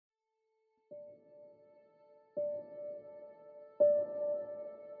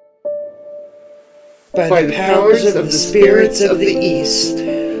by the powers of the spirits of the East,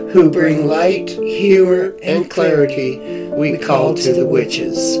 who bring light, humor, and clarity, we call to the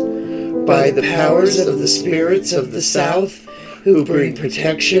witches. By the powers of the spirits of the South, who bring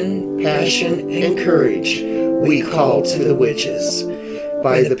protection, passion, and courage, we call to the witches.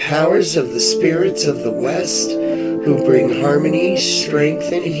 By the powers of the spirits of the West, who bring harmony,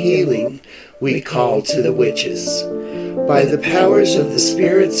 strength, and healing, we call to the witches. By the powers of the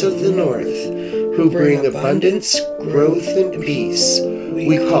spirits of the North, who bring abundance, growth, and peace,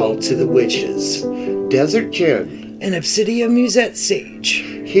 we call to the witches. Desert Jen and Obsidian Musette Sage,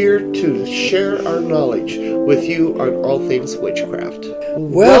 here to share our knowledge with you on all things witchcraft.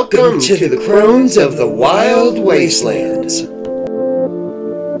 Welcome to the Crones of the Wild Wastelands.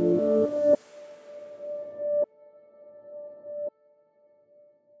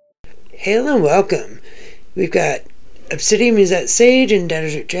 Hail and welcome. We've got Obsidian Musette Sage and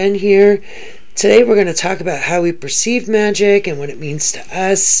Desert Jen here. Today we're going to talk about how we perceive magic and what it means to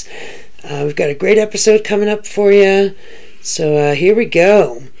us. We've got a great episode coming up for you. So here we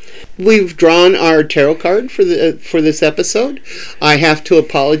go. We've drawn our tarot card for this episode. I have to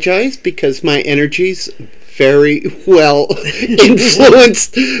apologize because my energy's very well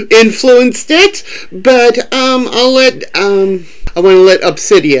influenced it. But I want to let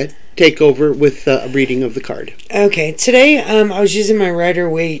Obsidia take over with a reading of the card. Okay, today I was using my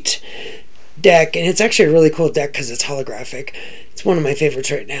Rider-Waite deck, and it's actually a really cool deck because it's holographic. It's one of my favorites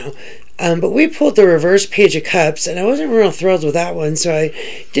right now. But we pulled the reverse Page of Cups, and I wasn't real thrilled with that one, so I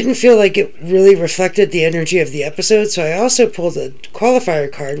didn't feel like it really reflected the energy of the episode. So I also pulled a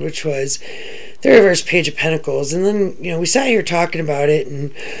qualifier card, which was the reverse Page of Pentacles. And then, we sat here talking about it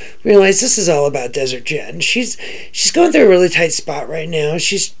and realized this is all about Desert Jen. She's going through a really tight spot right now.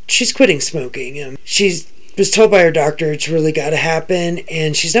 She's quitting smoking. She was told by her doctor it's really got to happen,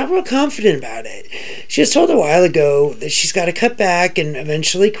 and she's not real confident about it. She was told a while ago that she's got to cut back and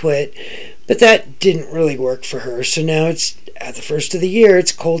eventually quit, but that didn't really work for her. So now it's at the first of the year,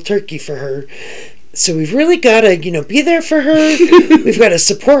 it's cold turkey for her. So we've really got to, be there for her. We've got to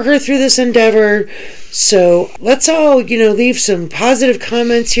support her through this endeavor. So let's all, leave some positive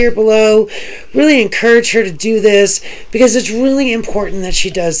comments here below. Really encourage her to do this because it's really important that she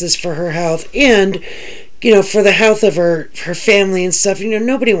does this for her health and, for the health of her family and stuff.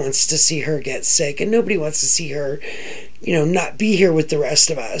 Nobody wants to see her get sick, and nobody wants to see her, not be here with the rest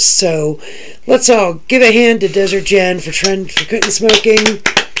of us. So let's all give a hand to Desert Jen for quitting smoking.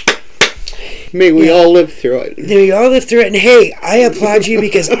 May we all live through it. May we all live through it. And hey, I applaud you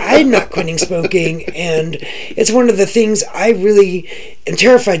because I'm not quitting smoking, and it's one of the things I really am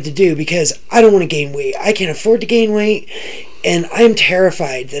terrified to do because I don't want to gain weight. I can't afford to gain weight, and I'm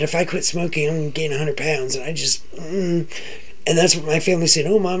terrified that if I quit smoking, I'm going to gain 100 pounds, and I just... and that's what my family's saying,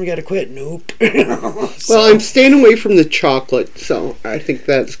 oh, Mom, you got to quit. Nope. Well, I'm staying away from the chocolate, so I think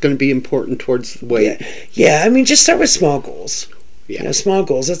that's going to be important towards the weight. Yeah, just start with small goals. Yeah. Small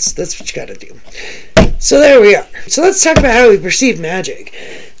goals, that's what you got to do. So there we are. So let's talk about how we perceive magic.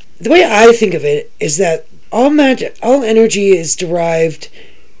 The way I think of it is that all energy is derived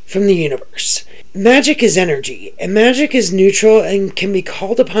from the universe. Magic is energy, and magic is neutral and can be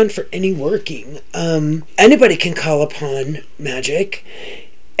called upon for any working. Anybody can call upon magic.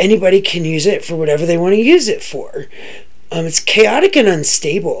 Anybody can use it for whatever they want to use it for. It's chaotic and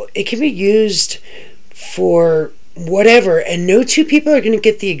unstable. It can be used for whatever, and no two people are going to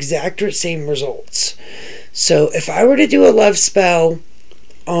get the exact same results. So if I were to do a love spell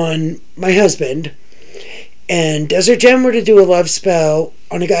on my husband, and Desert Jen were to do a love spell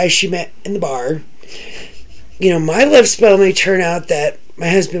on a guy she met in the bar, my love spell may turn out that my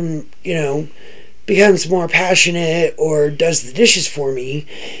husband, becomes more passionate or does the dishes for me,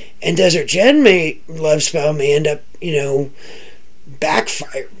 and Desert Jen love spell may end up,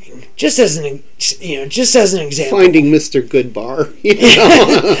 backfiring. Just as an example. Finding Mr. Goodbar.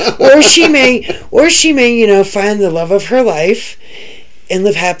 or she may, find the love of her life and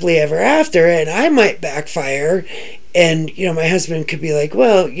live happily ever after, and I might backfire, and, my husband could be like,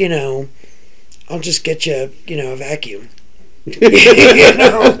 well, I'll just get you, a vacuum.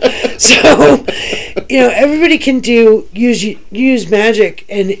 So, everybody can use magic,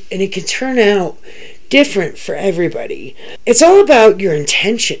 and it can turn out different for everybody. It's all about your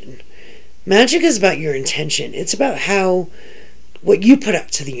intention. Magic is about your intention. It's about what you put out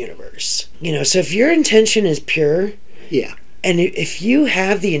to the universe. So if your intention is pure, yeah, and if you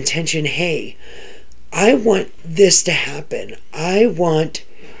have the intention, hey, I want this to happen, I want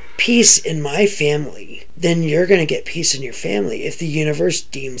peace in my family, then you're going to get peace in your family if the universe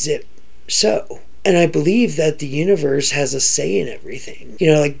deems it so. And I believe that the universe has a say in everything.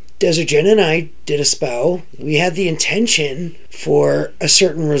 You know, like Desert Jen and I did a spell. We had the intention for a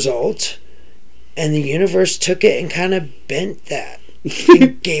certain result, and the universe took it and kind of bent that.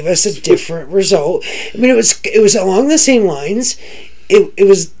 It gave us a different result. I mean, it was along the same lines. It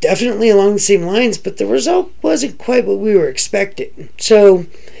was definitely along the same lines, but the result wasn't quite what we were expecting. So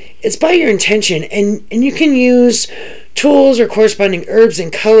it's by your intention, and you can use tools or corresponding herbs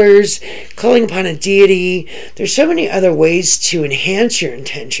and colors, calling upon a deity. There's so many other ways to enhance your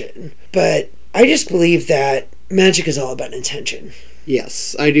intention, but I just believe that magic is all about intention.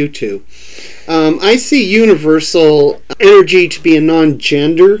 Yes, I do too. I see universal energy to be a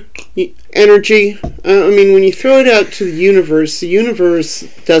non-gender energy. I mean, when you throw it out to the universe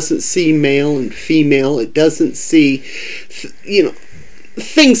doesn't see male and female. It doesn't see,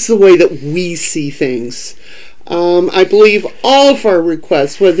 things the way that we see things. I believe all of our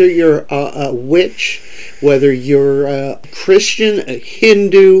requests, whether you're a witch, whether you're a Christian, a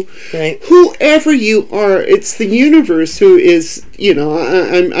Hindu, right, whoever you are, it's the universe who is,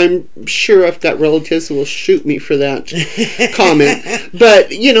 I'm sure I've got relatives who will shoot me for that comment. But,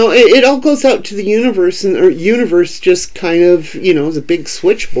 it all goes out to the universe, and the universe just kind of, is a big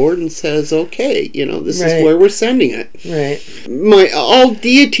switchboard and says, okay, this is where we're sending it. Right. All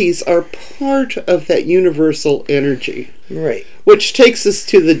deities are part of that universal energy. Right. Which takes us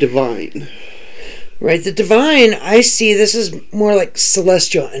to the divine. Right, the divine, I see this is more like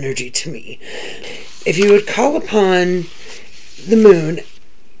celestial energy to me. If you would call upon the moon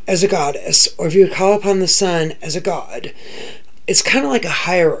as a goddess, or if you would call upon the sun as a god, it's kind of like a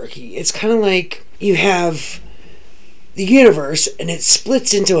hierarchy. It's kind of like you have the universe, and it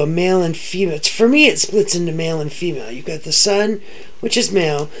splits into a male and female. For me, it splits into male and female. You've got the sun, which is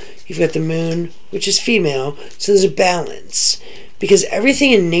male. You've got the moon, which is female. So there's a balance. Because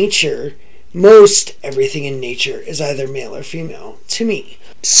everything in nature... most everything in nature is either male or female to me.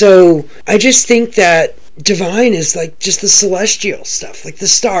 So I just think that divine is like just the celestial stuff, like the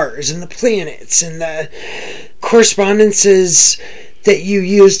stars and the planets and the correspondences that you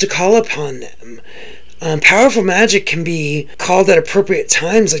use to call upon them. Powerful magic can be called at appropriate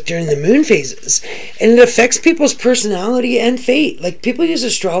times, like during the moon phases, and it affects people's personality and fate. Like people use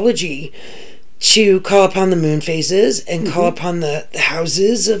astrology to call upon the moon phases and call upon the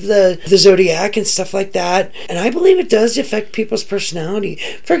houses of the zodiac and stuff like that. And I believe it does affect people's personality.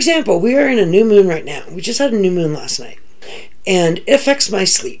 For example, we are in a new moon right now. We just had a new moon last night. And it affects my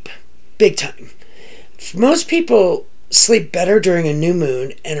sleep big time. Most people sleep better during a new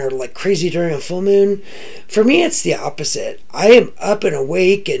moon and are like crazy during a full moon. For me, it's the opposite. I am up and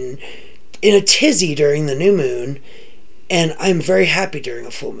awake and in a tizzy during the new moon, and I'm very happy during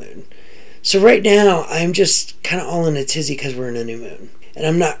a full moon. So right now, I'm just kind of all in a tizzy because we're in a new moon. And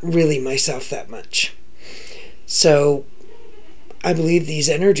I'm not really myself that much. So I believe these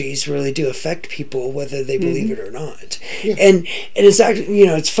energies really do affect people, whether they believe it or not. Yeah. And it's actually,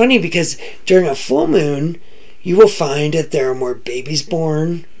 it's funny because during a full moon, you will find that there are more babies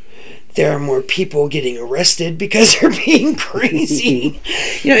born. There are more people getting arrested because they're being crazy.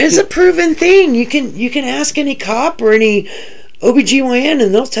 It's a proven thing. You can ask any cop or any OBGYN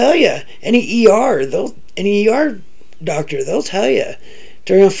and they'll tell you. Any ER doctor, they'll tell you.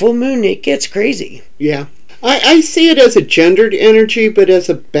 During a full moon, it gets crazy. Yeah. I see it as a gendered energy, but as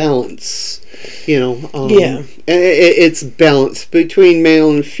a balance. Yeah. It's balance between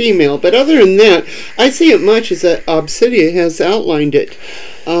male and female. But other than that, I see it much as that Obsidia has outlined it.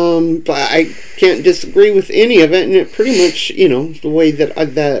 But I can't disagree with any of it, and it pretty much, the way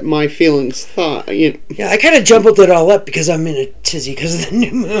that my feelings thought. Yeah, I kind of jumbled it all up because I'm in a tizzy because of the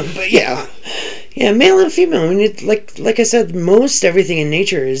new moon. But yeah, male and female. I mean, like I said, most everything in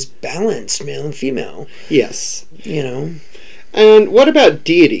nature is balanced, male and female. Yes. And what about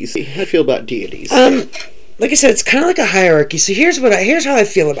deities? How do you feel about deities? Like I said, it's kind of like a hierarchy. So here's how I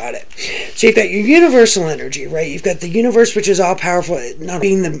feel about it. So you've got your universal energy, right? You've got the universe, which is all powerful, not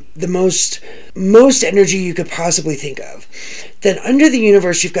being the most energy you could possibly think of. Then under the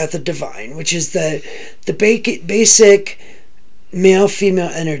universe, you've got the divine, which is the basic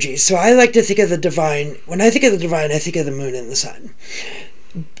male-female energy. So I like to think of the divine. When I think of the divine, I think of the moon and the sun.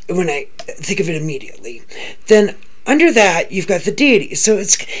 When I think of it immediately. Then under that, you've got the deity. So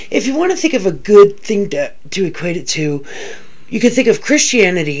if you want to think of a good thing to equate it to, you could think of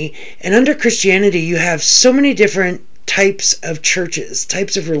Christianity, and under Christianity, you have so many different types of churches,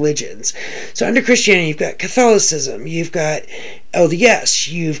 types of religions. So under Christianity, you've got Catholicism, you've got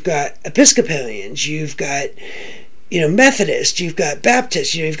LDS, you've got Episcopalians, you've got Methodist, you've got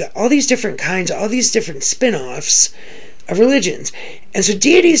Baptist, you've got all these different kinds, all these different spin-offs of religions. And so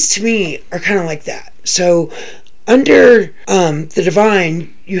deities to me are kind of like that. So under the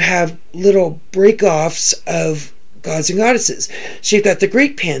divine, you have little break-offs of gods and goddesses. So you've got the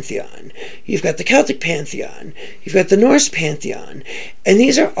Greek pantheon, you've got the Celtic pantheon, you've got the Norse pantheon, and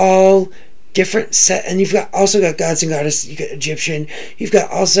these are all different set. And you've also got gods and goddesses. You've got Egyptian. You've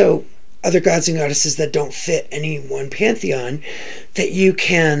got also other gods and goddesses that don't fit any one pantheon that you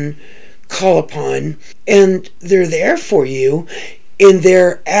can call upon, and they're there for you in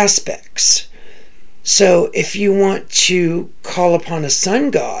their aspects. So if you want to call upon a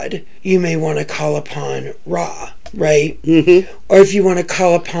sun god, you may want to call upon Ra, right? Mm-hmm. Or if you want to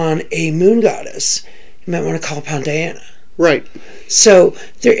call upon a moon goddess, you might want to call upon Diana. Right. So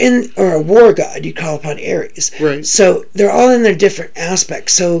they're in, or a war god, you call upon Ares. Right. So they're all in their different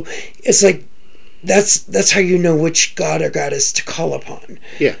aspects. So it's like, that's how you know which god or goddess to call upon.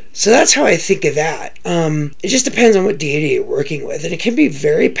 Yeah. So that's how I think of that. It just depends on what deity you're working with, and it can be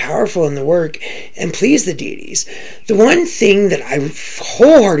very powerful in the work and please the deities. The one thing that I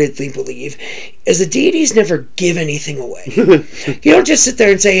wholeheartedly believe is the deities never give anything away. You don't just sit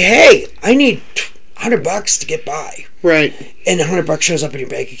there and say, "Hey, I need $100 to get by." Right. And $100 shows up in your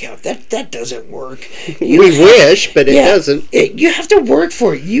bank account. That doesn't work. We wish, but it doesn't. You have to work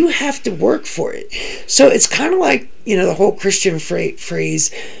for it. You have to work for it. So it's kind of like, the whole Christian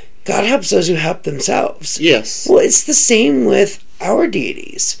phrase, God helps those who help themselves. Yes. Well, it's the same with our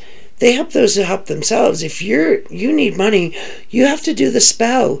deities. They help those who help themselves. If you need money, you have to do the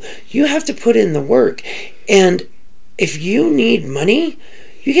spell. You have to put in the work. And if you need money,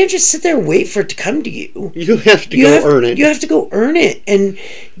 you can't just sit there and wait for it to come to you. You have to go earn it. You have to go earn it. And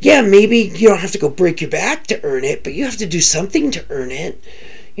yeah, maybe you don't have to go break your back to earn it, but you have to do something to earn it.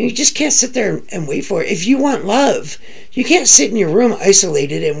 You just can't sit there and wait for it. If you want love, you can't sit in your room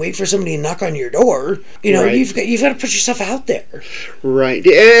isolated and wait for somebody to knock on your door. Right. You've got to put yourself out there. Right.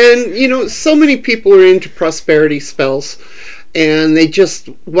 And, so many people are into prosperity spells. And they just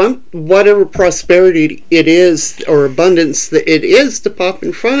want whatever prosperity it is or abundance that it is to pop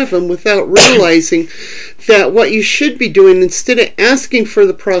in front of them without realizing that what you should be doing instead of asking for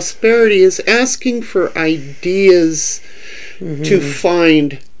the prosperity is asking for ideas to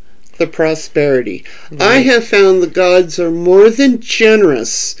find the prosperity. Right. I have found the gods are more than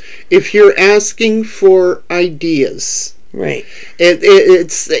generous if you're asking for ideas. Right.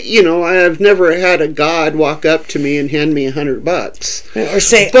 It's I've never had a god walk up to me and hand me $100 or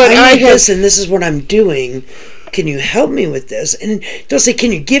say, but I need this and this is what I'm doing. Can you help me with this? And don't say,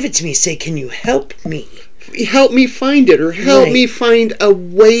 can you give it to me? Say, can you help me? Help me find it, or help me find a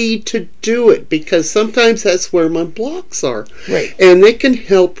way to do it, because sometimes that's where my blocks are. Right. And they can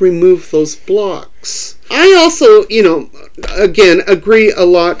help remove those blocks. I also, again, agree a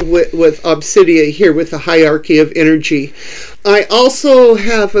lot with Obsidia here with the hierarchy of energy. I also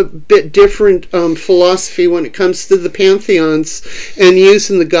have a bit different philosophy when it comes to the pantheons and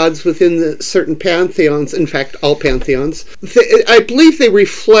using the gods within the certain pantheons, in fact, all pantheons. I believe they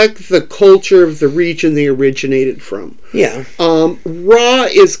reflect the culture of the region they originated from. Yeah. Ra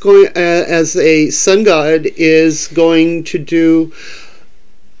is going, as a sun god, is going to do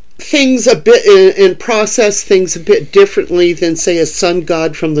things a bit and process things a bit differently than, say, a sun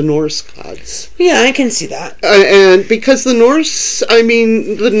god from the Norse gods. Yeah, I can see that. And because the Norse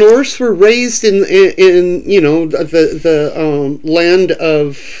were raised in the land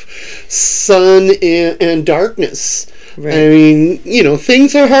of sun and darkness. Right. I mean,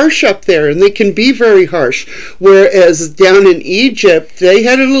 things are harsh up there, and they can be very harsh. Whereas down in Egypt, they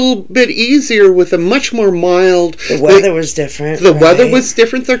had it a little bit easier with a much more mild... The weather was different. The weather was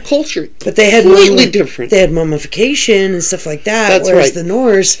different. Their culture, but they had completely different. They had mummification and stuff like that. That's whereas right. the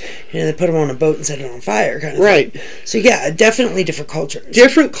Norse, they put them on a boat and set it on fire, kind of right. thing. So yeah, definitely different cultures.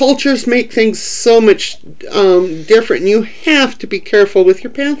 Different cultures make things so much different, and you have to be careful with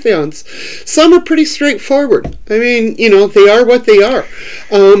your pantheons. Some are pretty straightforward. I mean, they are what they are.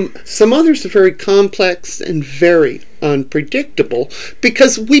 Some others are very complex and very unpredictable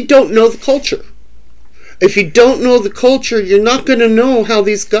because we don't know the culture. If you don't know the culture, you're not going to know how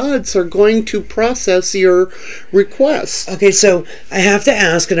these gods are going to process your request. Okay, so I have to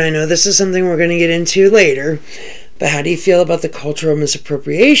ask, and I know this is something we're going to get into later, but how do you feel about the cultural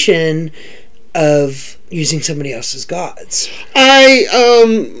misappropriation of using somebody else's gods? I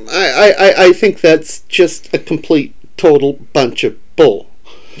think that's just a complete total bunch of bull.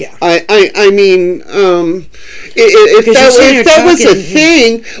 Yeah. I mean, if that was a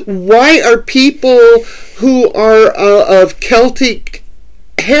thing, why are people who are of Celtic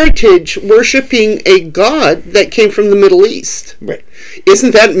heritage worshipping a god that came from the Middle East? Right.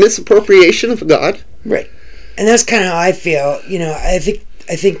 Isn't that misappropriation of a god? Right. And that's kind of how I feel.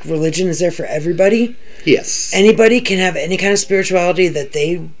 I think religion is there for everybody. Yes. Anybody can have any kind of spirituality that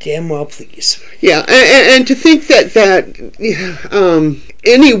they damn well please. Yeah, and to think that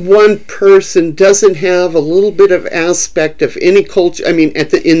any one person doesn't have a little bit of aspect of any culture. I mean,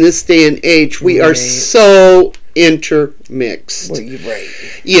 in this day and age, we are so intermixed. Well, you're right.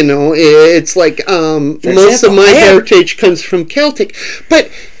 It's like most of my heritage comes from Celtic, but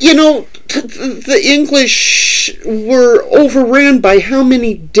the English were overran by how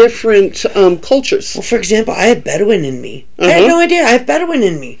many different cultures? Well, for example, I have Bedouin in me. I had no idea. I have Bedouin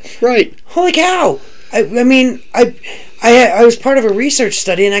in me. Right. Holy cow! I was part of a research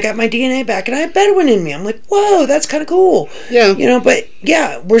study, and I got my DNA back, and I have Bedouin in me. I'm like, whoa, that's kind of cool. Yeah. But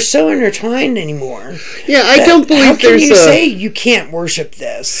yeah, we're so intertwined anymore. Yeah, I don't believe how can you say you can't worship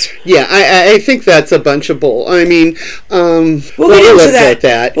this? Yeah, I think that's a bunch of bull. I mean, we'll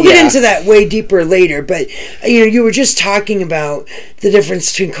get into that way deeper later. But you were just talking about the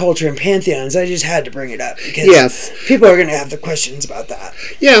difference between culture and pantheons. I just had to bring it up because people are going to have the questions about that.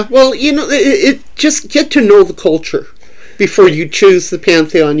 Yeah, well, just get to know the culture before you choose the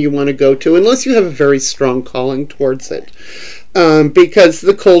pantheon you want to go to, unless you have a very strong calling towards it. Because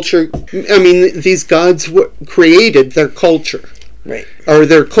the culture, these gods created their culture. Right. Or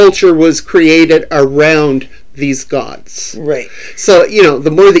their culture was created around these gods. Right. So,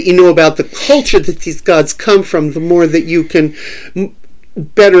 the more that you know about the culture that these gods come from, the more that you can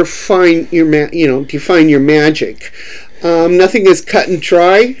better define your magic. Nothing is cut and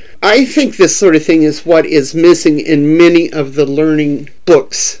dry. I think this sort of thing is what is missing in many of the learning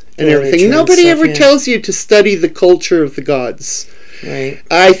books and everything. Nobody ever tells you to study the culture of the gods. Right.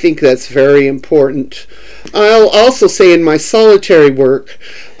 I think that's very important. I'll also say in my solitary work,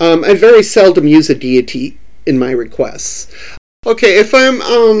 I very seldom use a deity in my requests. Okay, if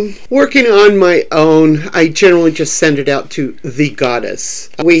I'm working on my own, I generally just send it out to the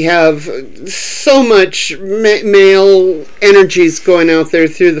goddess. We have so much male energies going out there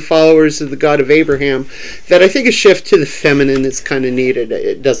through the followers of the God of Abraham that I think a shift to the feminine is kind of needed.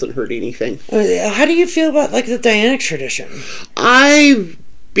 It doesn't hurt anything. How do you feel about the Dianic tradition? I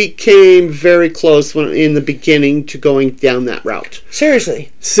became very close in the beginning to going down that route.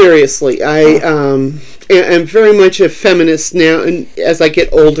 Seriously, I am very much a feminist now, and as I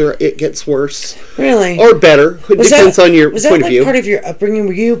get older, it gets worse. Really, or better. It depends on your point of view. Was that part of your upbringing?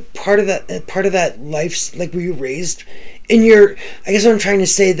 Were you part of that life? Were you raised in your? I guess what I'm trying to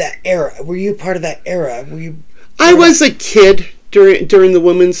say, that era. Were you part of that era? Were you? I was a kid during the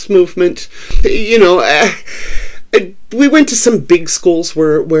women's movement. We went to some big schools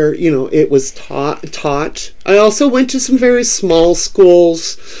where it was taught. I also went to some very small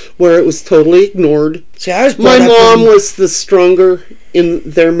schools where it was totally ignored. See, my mom was the stronger in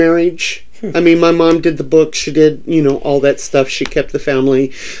their marriage. My mom did the book. She did, all that stuff. She kept the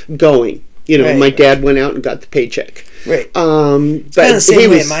family going. My dad went out and got the paycheck. Right. But kind of the same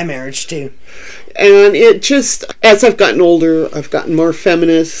way in my marriage too. And it just, as I've gotten older, I've gotten more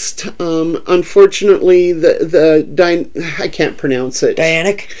feminist. Unfortunately, I can't pronounce it.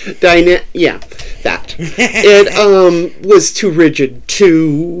 Dianic? Yeah, that. It was too rigid,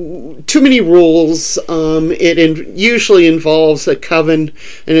 too many rules. It usually involves a coven,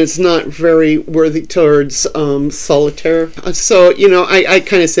 and it's not very worthy towards solitaire. So, I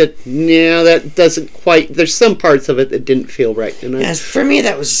kind of said, nah, that doesn't quite, there's some parts of it that didn't feel right. And for me,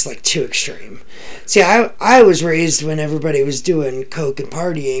 that was just too extreme. See, I was raised when everybody was doing coke and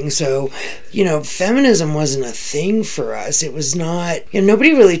partying, so, feminism wasn't a thing for us. It was not,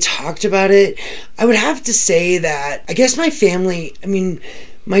 nobody really talked about it. I would have to say that, I guess my family,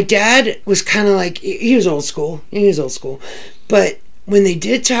 my dad was kind of he was old school. But when they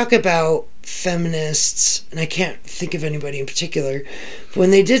did talk about feminists, and I can't think of anybody in particular, but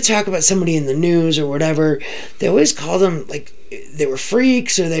when they did talk about somebody in the news or whatever, they always called them they were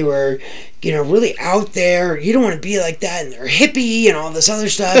freaks, or they were really out there. You don't want to be like that, and they're hippie and all this other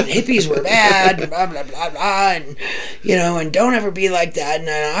stuff, and hippies were bad, and blah blah blah blah, and and don't ever be like that. And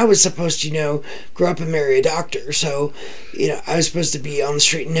I was supposed to grow up and marry a doctor, so I was supposed to be on the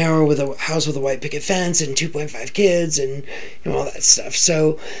straight and narrow with a house with a white picket fence and 2.5 kids and all that stuff.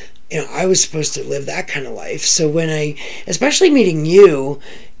 So I was supposed to live that kind of life. So when especially meeting you,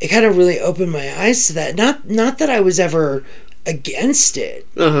 it kind of really opened my eyes to that. Not that I was ever against it,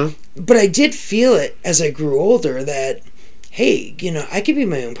 but I did feel it as I grew older that, hey, I could be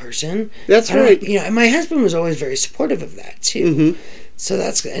my own person. That's right. And my husband was always very supportive of that too. So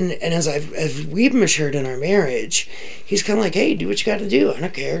that's, and as we've matured in our marriage, he's kind of like, hey, do what you got to do. I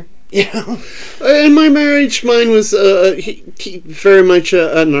don't care. You know? In my marriage, mine was he very much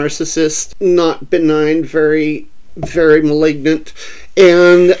a narcissist, not benign, very, very malignant.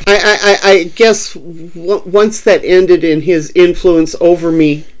 And I guess once that ended and his influence over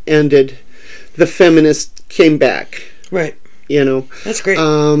me ended, the feminist came back. Right. You know. That's great.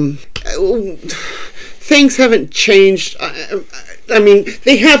 Things haven't changed. I mean,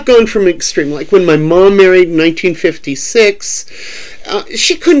 they have gone from extreme. Like when my mom married in 1956,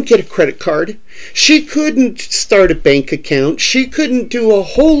 she couldn't get a credit card. She couldn't start a bank account. She couldn't do a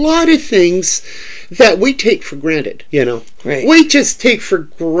whole lot of things that we take for granted, you know. Right. We just take for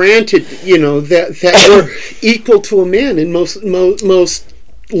granted, you know, that we're equal to a man in most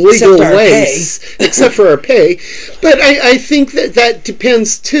legal ways, except for our pay. But I think that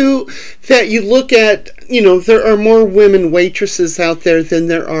depends too, that you look at, you know, there are more women waitresses out there than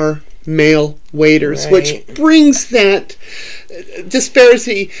there are male waiters, right. Which brings that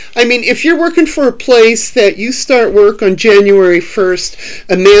disparity. I mean, if you're working for a place that you start work on January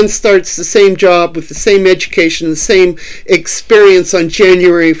 1st, a man starts the same job with the same education, the same experience on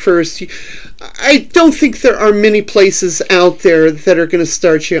January 1st, I don't think there are many places out there that are going to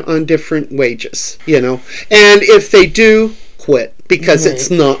start you on different wages, you know. And if they do, quit, because right.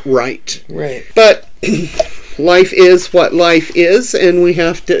 It's not right. Right. But life is what life is, and we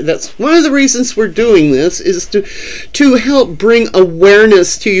have to, that's one of the reasons we're doing this, is to help bring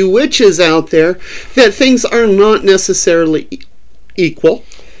awareness to you witches out there that things are not necessarily equal.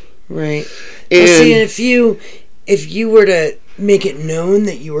 Right. And well, see, if you were to make it known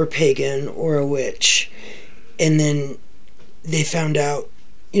that you were pagan or a witch, and then they found out,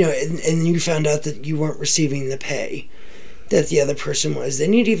 you know, and you found out that you weren't receiving the pay that the other person was,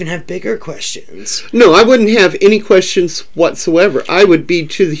 then you'd even have bigger questions. No, I wouldn't have any questions whatsoever. I would be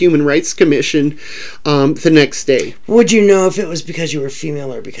to the Human Rights Commission the next day. Would you know if it was because you were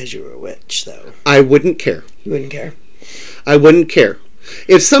female or because you were a witch, though? I wouldn't care. You wouldn't care? I wouldn't care.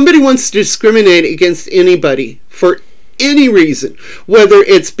 If somebody wants to discriminate against anybody for any reason, whether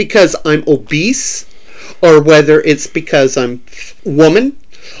it's because I'm obese, or whether it's because I'm woman,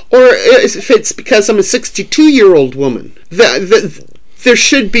 or if it's because I'm a 62-year-old woman, there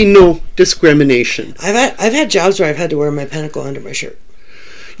should be no discrimination. I've had jobs where I've had to wear my pentacle under my shirt.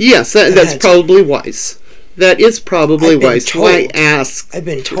 Yes, that's probably wise. That is probably wise. Told. Why ask? I've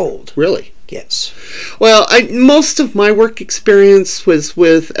been told. Really? Yes. Well, most of my work experience was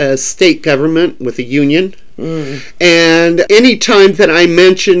with a state government, with a union. And any time that I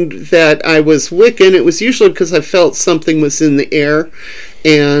mentioned that I was Wiccan, it was usually because I felt something was in the air,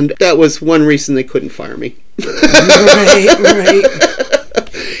 and that was one reason they couldn't fire me. Right.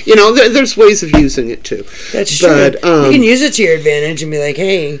 You know, there's ways of using it too. That's true. But, you can use it to your advantage and be like,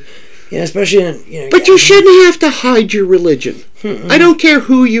 hey, you know, especially in, you know. But you shouldn't have to hide your religion. I don't care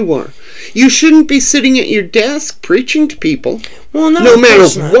who you are. You shouldn't be sitting at your desk preaching to people. Well, no matter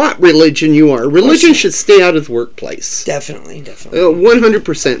what religion you are. Religion should stay out of the workplace. Definitely.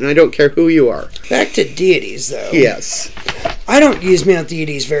 100%, and I don't care who you are. Back to deities, though. Yes. I don't use male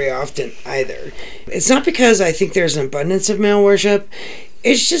deities very often either. It's not because I think there's an abundance of male worship.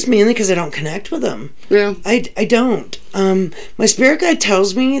 It's just mainly because I don't connect with them. Yeah. I don't. My spirit guide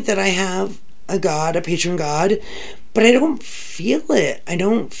tells me that I have a god, a patron god, but I don't feel it. I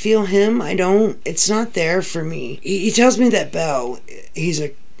don't feel him. It's not there for me. He tells me that Bel, he's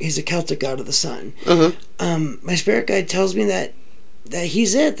a Celtic god of the sun. Uh-huh. My spirit guide tells me that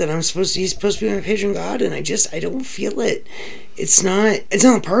he's it, that he's supposed to be my patron god, and I don't feel it. It's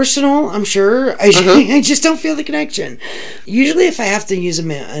not personal, I'm sure. I just don't feel the connection. Usually if I have to use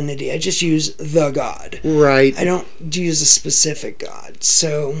an entity, I just use the god. Right. I don't use a specific god.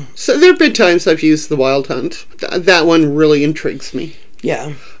 So there have been times I've used the Wild Hunt. That one really intrigues me.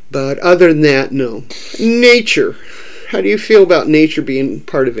 Yeah. But other than that, no. Nature. How do you feel about nature being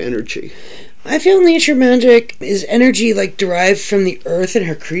part of energy? I feel nature magic is energy like derived from the earth and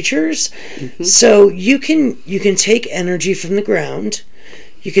her creatures. Mm-hmm. So you can take energy from the ground.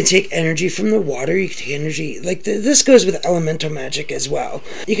 You can take energy from the water. You can take energy, like this goes with elemental magic as well.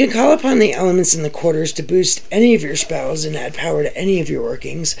 You can call upon the elements in the quarters to boost any of your spells and add power to any of your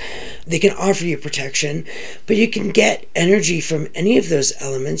workings. They can offer you protection, but you can get energy from any of those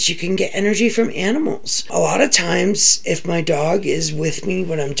elements. You can get energy from animals. A lot of times, if my dog is with me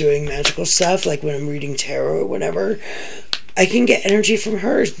when I'm doing magical stuff, like when I'm reading tarot or whatever, I can get energy from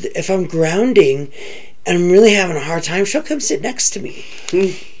her. If I'm grounding and I'm really having a hard time, she'll come sit next to me.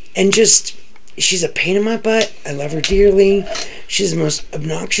 And she's a pain in my butt. I love her dearly. She's the most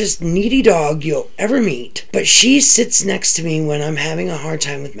obnoxious, needy dog you'll ever meet. But she sits next to me when I'm having a hard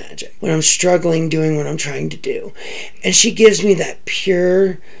time with magic, when I'm struggling doing what I'm trying to do. And she gives me that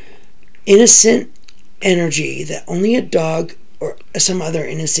pure, innocent energy that only a dog or some other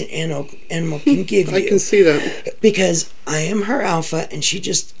innocent animal can give you. I can see that. Because I am her alpha, and she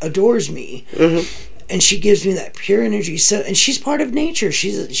just adores me. Mm-hmm. And she gives me that pure energy. So, and she's part of nature.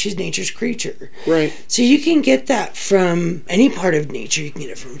 She's nature's creature. Right. So you can get that from any part of nature. You can get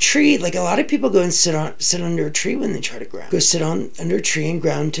it from a tree. Like, a lot of people go and sit under a tree when they try to ground. Go sit under a tree and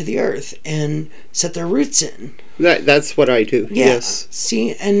ground to the earth and set their roots in. That's what I do. Yeah. Yes.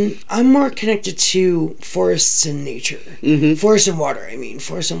 See, and I'm more connected to forests and nature. Mm-hmm. Forest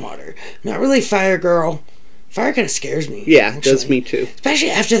and water. Not really fire girl. Fire kind of scares me. Yeah, it does me too. Especially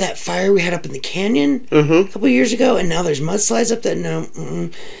after that fire we had up in the canyon a couple of years ago, and now there's mudslides up there. No,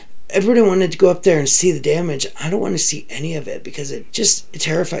 everybody wanted to go up there and see the damage. I don't want to see any of it because it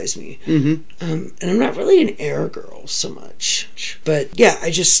terrifies me. Mm-hmm. And I'm not really an air girl so much. But yeah,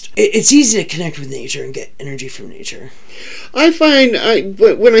 it's easy to connect with nature and get energy from nature. I find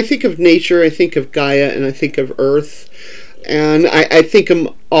when I think of nature, I think of Gaia and I think of Earth. And I think them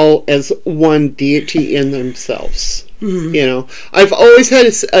all as one deity in themselves. Mm-hmm. You know, I've always had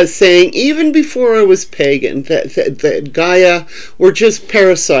a saying, even before I was pagan, that Gaia were just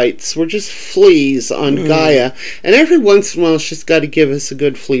parasites, we're just fleas on Gaia. And every once in a while, she's got to give us a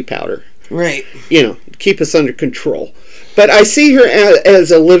good flea powder. Right. You know, keep us under control. But I see her as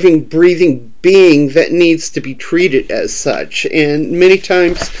a living, breathing being that needs to be treated as such. And many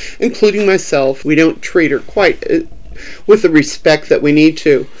times, including myself, we don't treat her quite with the respect that we need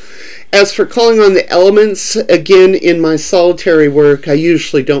to. As for calling on the elements, again, in my solitary work, I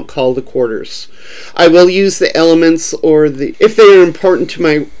usually don't call the quarters. I will use the elements if they are important to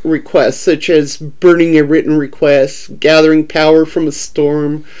my requests, such as burning a written request, gathering power from a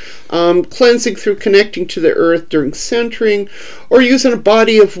storm, cleansing through connecting to the earth during centering, or using a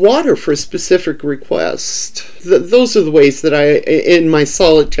body of water for a specific request. Those are the ways that in my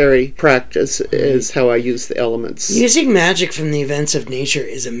solitary practice, is how I use the elements. Using magic from the events of nature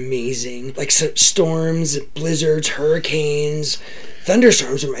is amazing. Like storms, blizzards, hurricanes,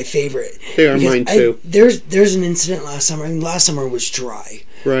 thunderstorms are my favorite. They are mine too. There's an incident last summer. I mean, last summer was dry.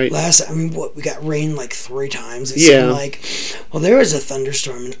 Right. We got rain like 3 times. It seemed like, well, there was a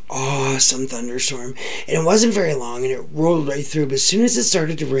thunderstorm, an awesome thunderstorm, and it wasn't very long, and it rolled right through. But as soon as it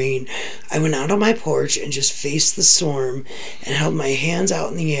started to rain, I went out on my porch and just faced the storm and held my hands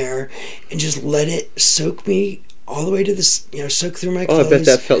out in the air and just let it soak me all the way to soak through my clothes. Oh, I bet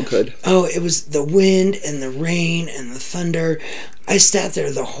that felt good. Oh, it was the wind and the rain and the thunder. I stood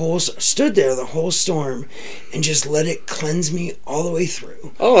there the whole storm and just let it cleanse me all the way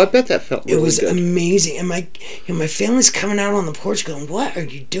through. Oh, I bet that felt really good. It was amazing. And my family's coming out on the porch going, "What are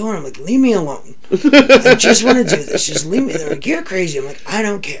you doing?" I'm like, "Leave me alone. I just want to do this. Just leave me." They're like, "You're crazy." I'm like, "I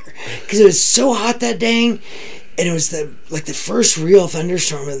don't care." Because it was so hot that day. And it was the first real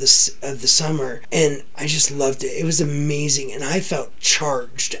thunderstorm of the summer, and I just loved it. It was amazing, and I felt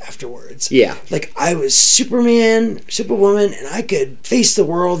charged afterwards. Yeah, like I was Superman, Superwoman, and I could face the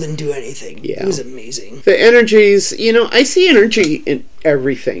world and do anything. Yeah, it was amazing. The energies, I see energy in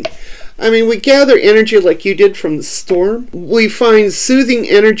everything. I mean, we gather energy like you did from the storm. We find soothing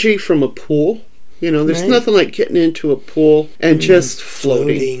energy from a pool. There's nothing like getting into a pool and just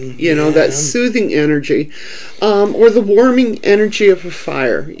floating. That soothing energy. Or the warming energy of a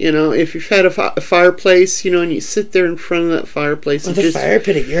fire. If you've had a fireplace, and you sit there in front of that fireplace. Or the fire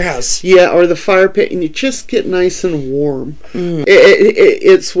pit at your house. Yeah, or the fire pit, and you just get nice and warm.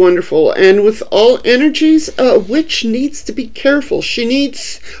 It's wonderful. And with all energies, a witch needs to be careful.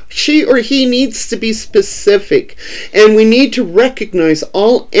 She or he needs to be specific. And we need to recognize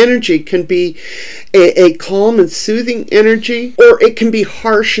all energy can be a calm and soothing energy, or it can be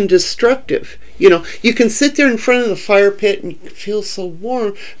harsh and destructive. You can sit there in front of the fire pit and you can feel so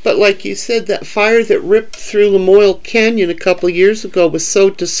warm, but like you said, that fire that ripped through Lamoille Canyon a couple of years ago was so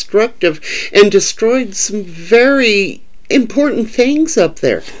destructive and destroyed some very important things up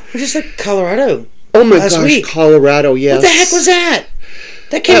there. Just like Colorado. Oh my gosh, Colorado, yes. What the heck was that?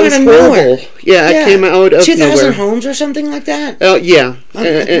 That came out of horrible. Nowhere. Yeah, it came out of 2,000 nowhere. homes or something like that? Yeah. What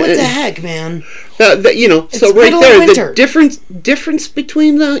the heck, man? So right there, the difference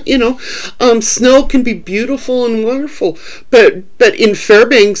between snow can be beautiful and wonderful, but in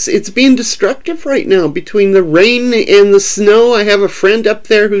Fairbanks, it's being destructive right now between the rain and the snow. I have a friend up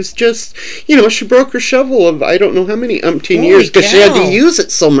there who's just, she broke her shovel of I don't know how many umpteen years because she had to use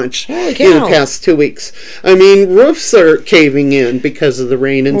it so much in the past 2 weeks. I mean, roofs are caving in because of the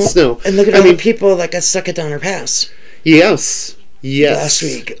rain and snow. And look at all the people that got stuck at Donner Pass. Yes. Last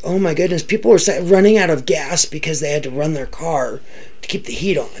week. Oh my goodness. People were running out of gas because they had to run their car to keep the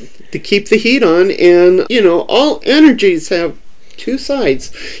heat on. And, all energies have two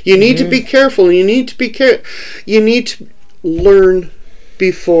sides. You need to be careful. You need to learn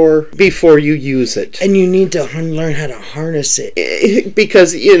before you use it. And you need to learn how to harness it.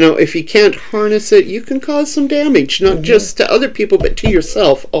 Because, if you can't harness it, you can cause some damage, not just to other people, but to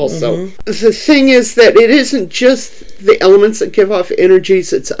yourself also. The thing is that it isn't just the elements that give off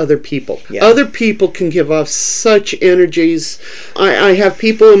energies, it's other people. Yeah. Other people can give off such energies. I have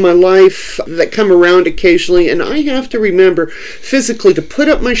people in my life that come around occasionally, and I have to remember physically to put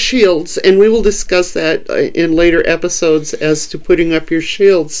up my shields, and we will discuss that in later episodes as to putting up your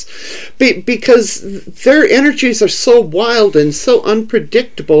shields, because their energies are so wild and so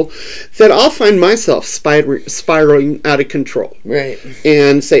unpredictable that I'll find myself spiraling out of control. Right.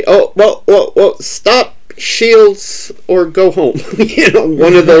 And say, whoa, stop, shields, or go home.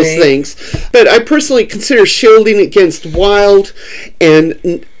 One of those things. But I personally consider shielding against wild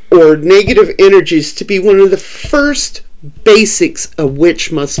or negative energies to be one of the first basics a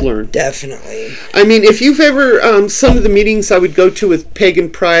witch must learn. Definitely. I mean, if you've ever, some of the meetings I would go to with Pagan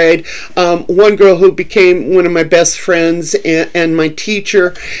Pride, one girl who became one of my best friends and my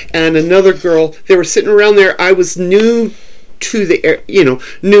teacher, and another girl, they were sitting around there. I was new to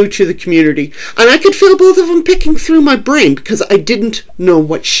the community, and I could feel both of them picking through my brain because I didn't know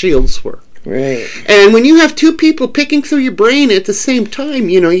what shields were. Right. And when you have two people picking through your brain at the same time,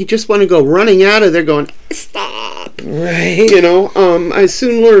 you just want to go running out of there going, stop. Right. I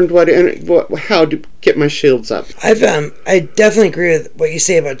soon learned how to get my shields up. I definitely agree with what you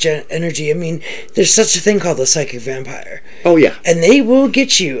say about energy. I mean, there's such a thing called the psychic vampire. Oh, yeah. And they will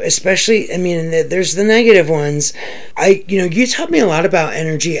get you, especially, there's the negative ones. You taught me a lot about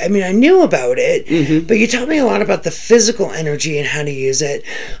energy. I mean, I knew about it, but you taught me a lot about the physical energy and how to use it.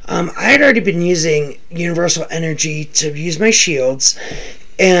 I had already been using universal energy to use my shields,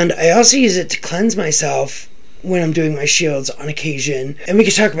 and I also use it to cleanse myself when I'm doing my shields on occasion. And we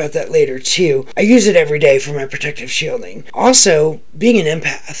can talk about that later too. I use it every day for my protective shielding. Also, being an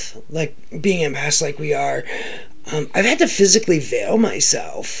empath like we are, I've had to physically veil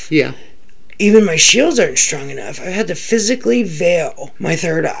myself. Yeah. Even my shields aren't strong enough. I've had to physically veil my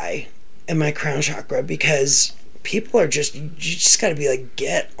third eye and my crown chakra because people are you just gotta be like,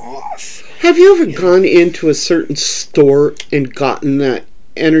 get off. Have you ever gone into a certain store and gotten that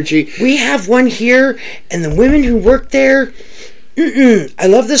energy? We have one here, and the women who work there, I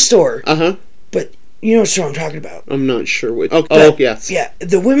love the store. But you know what store I'm talking about. I'm not sure which. Yes. Yeah,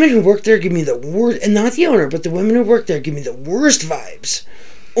 the women who work there give me the worst, and not the owner, but the women who work there give me the worst vibes.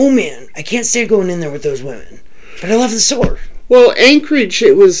 Oh man, I can't stand going in there with those women. But I love the store. Well, Anchorage,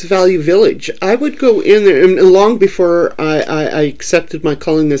 it was Value Village. I would go in there, and long before I accepted my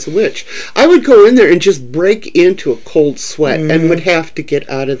calling as a witch, I would go in there and just break into a cold sweat and would have to get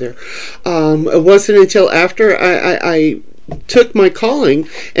out of there. It wasn't until after I took my calling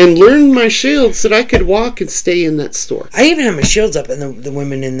and learned my shields that I could walk and stay in that store. I even have my shields up, and the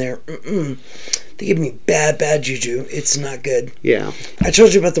women in there, they give me bad juju. It's not good. Yeah. I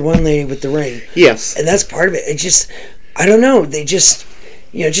told you about the one lady with the ring. Yes. And that's part of it. I don't know. They just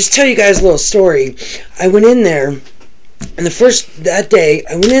tell you guys a little story. I went in there, and that day,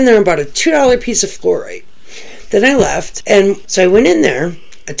 I went in there and bought a $2 piece of fluorite. Then I left, and so I went in there,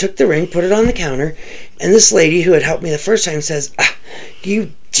 I took the ring, put it on the counter, and this lady who had helped me the first time says,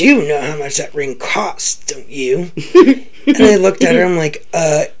 you do know how much that ring costs, don't you? And I looked at her, I'm like,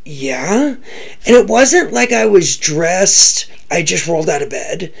 yeah? And it wasn't like I was dressed, I just rolled out of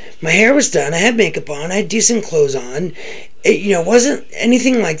bed. My hair was done, I had makeup on, I had decent clothes on. It wasn't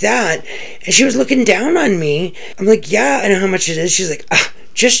anything like that. And she was looking down on me. I'm like, yeah, I know how much it is. She's like,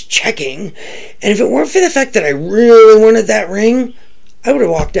 just checking. And if it weren't for the fact that I really wanted that ring, I would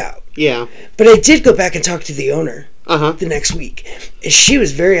have walked out. Yeah. But I did go back and talk to the owner. The next week. And she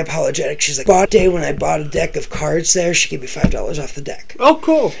was very apologetic. She's like, day when I bought a deck of cards there, she gave me $5 off the deck. Oh,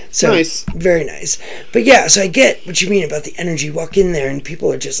 cool. So, nice. Very nice. But yeah, so I get what you mean about the energy. Walk in there and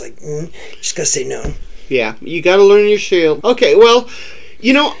people are just like, just gotta say no. Yeah, you gotta learn your shield. Okay, well,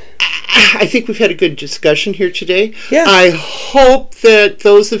 I think we've had a good discussion here today. Yeah. I hope that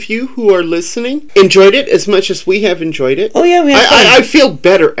those of you who are listening enjoyed it as much as we have enjoyed it. Oh, yeah, we had fun. I feel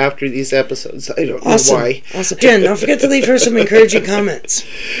better after these episodes. I don't know why. Awesome. Jen, don't forget to leave her some encouraging comments.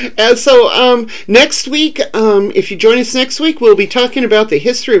 And so next week, if you join us next week, we'll be talking about the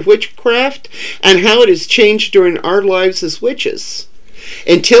history of witchcraft and how it has changed during our lives as witches.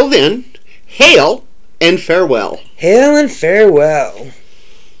 Until then, hail and farewell. Hail and farewell.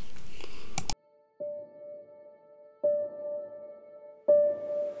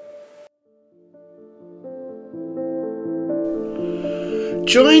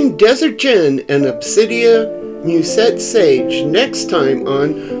 Join Desert Jen and Obsidia Musette Sage next time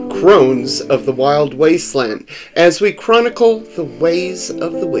on Crones of the Wild Wasteland as we chronicle the ways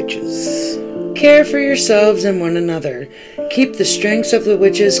of the witches. Care for yourselves and one another. Keep the strengths of the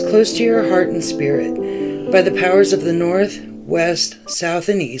witches close to your heart and spirit. By the powers of the north, west, south,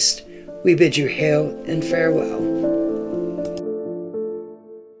 and east, we bid you hail and farewell.